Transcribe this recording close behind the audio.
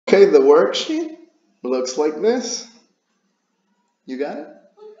Okay, the worksheet looks like this. You got it?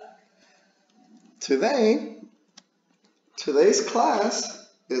 Today's class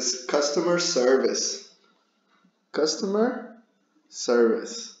is customer service. Customer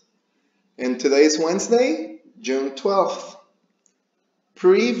service. And today's Wednesday, June 12th.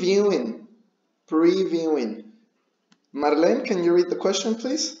 Previewing. Marlene, can you read the question,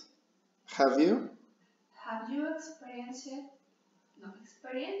 please? Have you experienced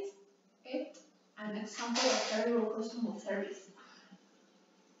it? An example of terrible customer service.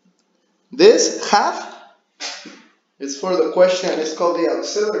 This have is for the question. It's called the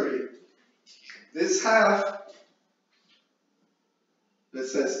auxiliary. This have, it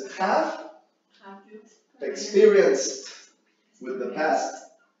says have you experienced with the past.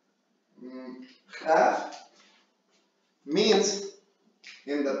 Have means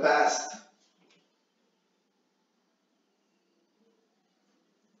in the past.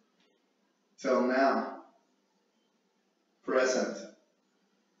 Till now. Present.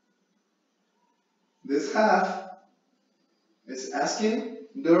 This have is asking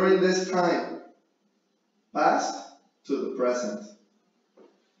during this time. Past to the present.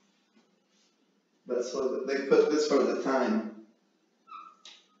 That's what they put this for the time.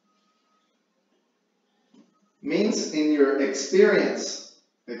 Means in your experience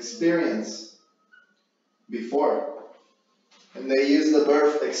before. And they use the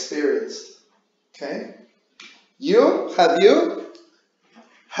verb experienced. Okay?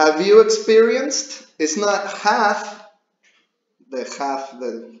 Have you experienced? It's not have like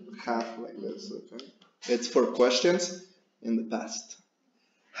this, okay? It's for questions in the past.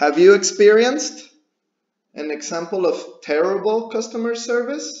 Have you experienced an example of terrible customer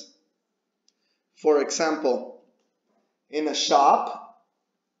service? For example, in a shop,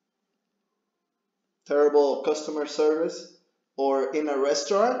 terrible customer service, or in a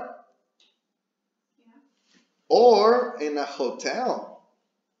restaurant, or in a hotel,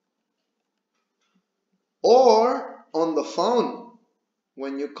 or on the phone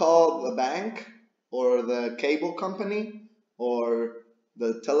when you call the bank or the cable company or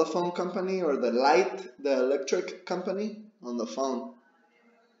the telephone company or the electric company on the phone.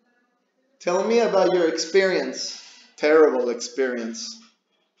 Tell me about your experience. Terrible experience.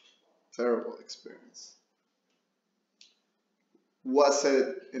 Was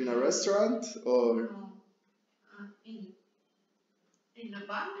it in a restaurant or in a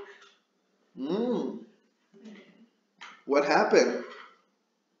bank? What happened?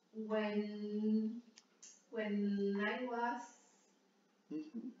 When I was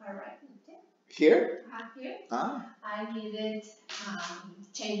arriving here? Here, I needed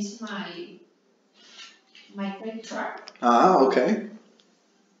change my credit card. Okay.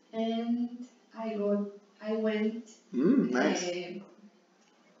 And I went nice.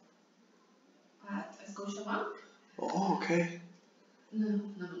 At Scotiabank. Oh, okay. No,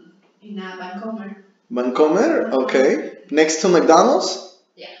 in a Vancomer? Okay. Next to McDonald's?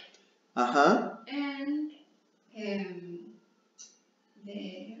 Yeah. And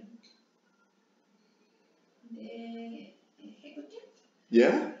the executive.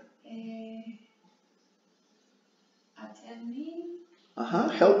 Yeah. Attend me.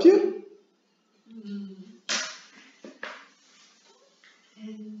 Help you?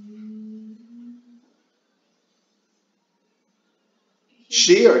 And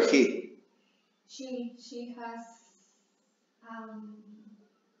she or he? She has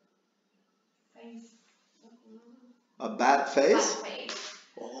face. A bad face? Bad face.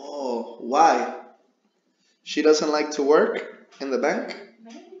 Oh, why? She doesn't like to work in the bank?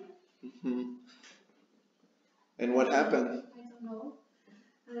 Maybe. And what happened? I don't know.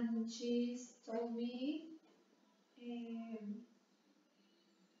 And she told me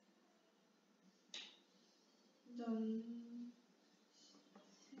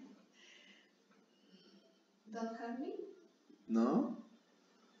don't help me. No?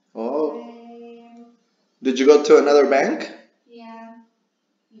 Oh. Did you go to another bank? Yeah.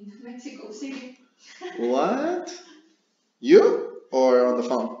 In Mexico City. What? You? Or on the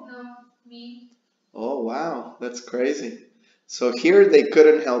phone? No, me. Oh, wow. That's crazy. So here they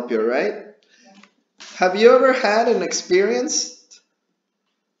couldn't help you, right? Yeah. Have you ever had an experience?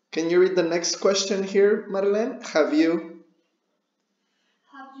 Can you read the next question here, Marlene? Have you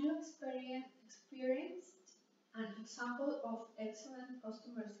experienced an example of excellent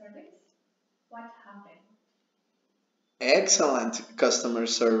customer service? What happened? Excellent customer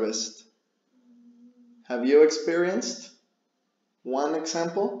service. Have you experienced one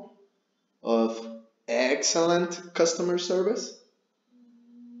example of excellent customer service?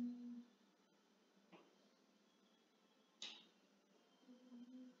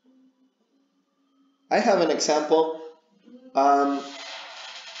 I have an example.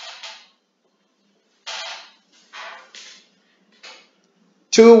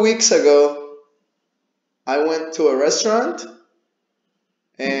 2 weeks ago, I went to a restaurant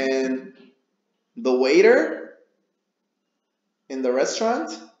and the waiter in the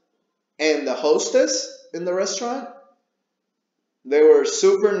restaurant and the hostess in the restaurant, they were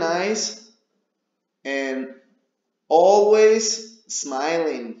super nice and always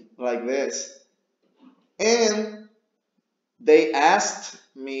smiling like this. And they asked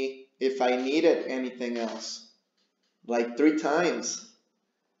me if I needed anything else, like 3 times.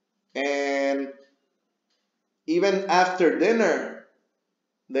 And even after dinner,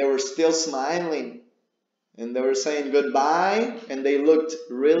 they were still smiling and they were saying goodbye and they looked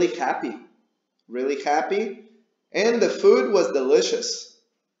really happy, really happy. And the food was delicious.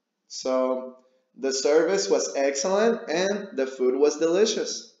 So the service was excellent and the food was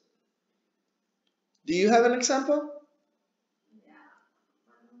delicious. Do you have an example?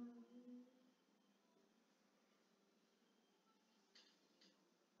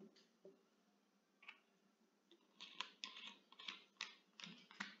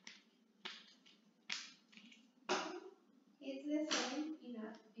 It's the same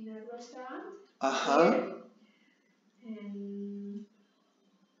in a restaurant. Uh-huh. Here. And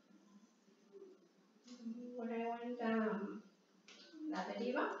when I went La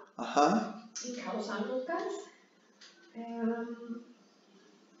Deriva Uh-huh. in Cabo San Lucas,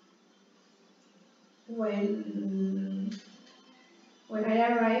 when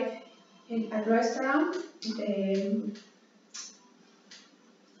I arrived in a restaurant, the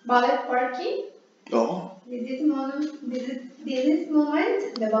valet parking. Oh. This moment,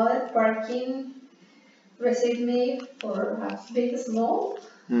 the valet parking received me for a big small,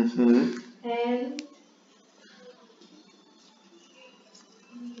 Mm-hmm. and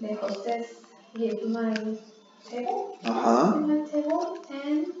the hostess gave my table, Uh-huh. my table,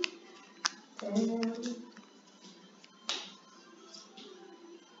 and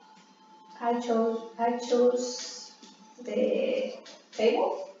I chose the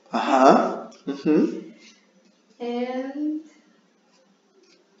table, Uh-huh. Mm-hmm. and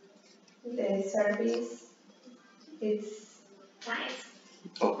the service is nice.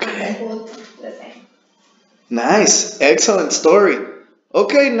 Okay. And the food the same. Nice. Excellent story.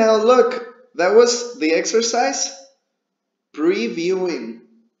 Okay, now look. That was the exercise. Previewing.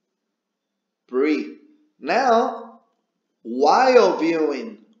 Pre. Now, while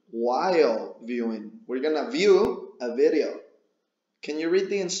viewing. While viewing. We're gonna view a video. Can you read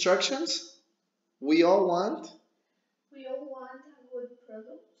the instructions? We all want. We all want a good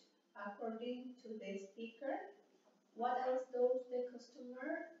product according to the speaker. What else does the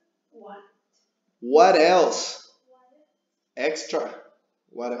customer want? What else? Extra.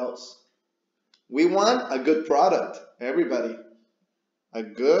 What else? We want a good product. Everybody. A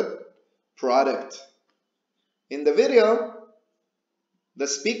good product. In the video, the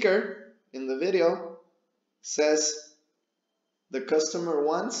speaker in the video says the customer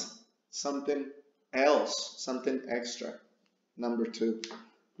wants something else, something extra. Number 2.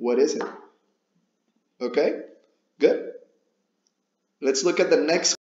 What is it? Okay? Good. Let's look at the next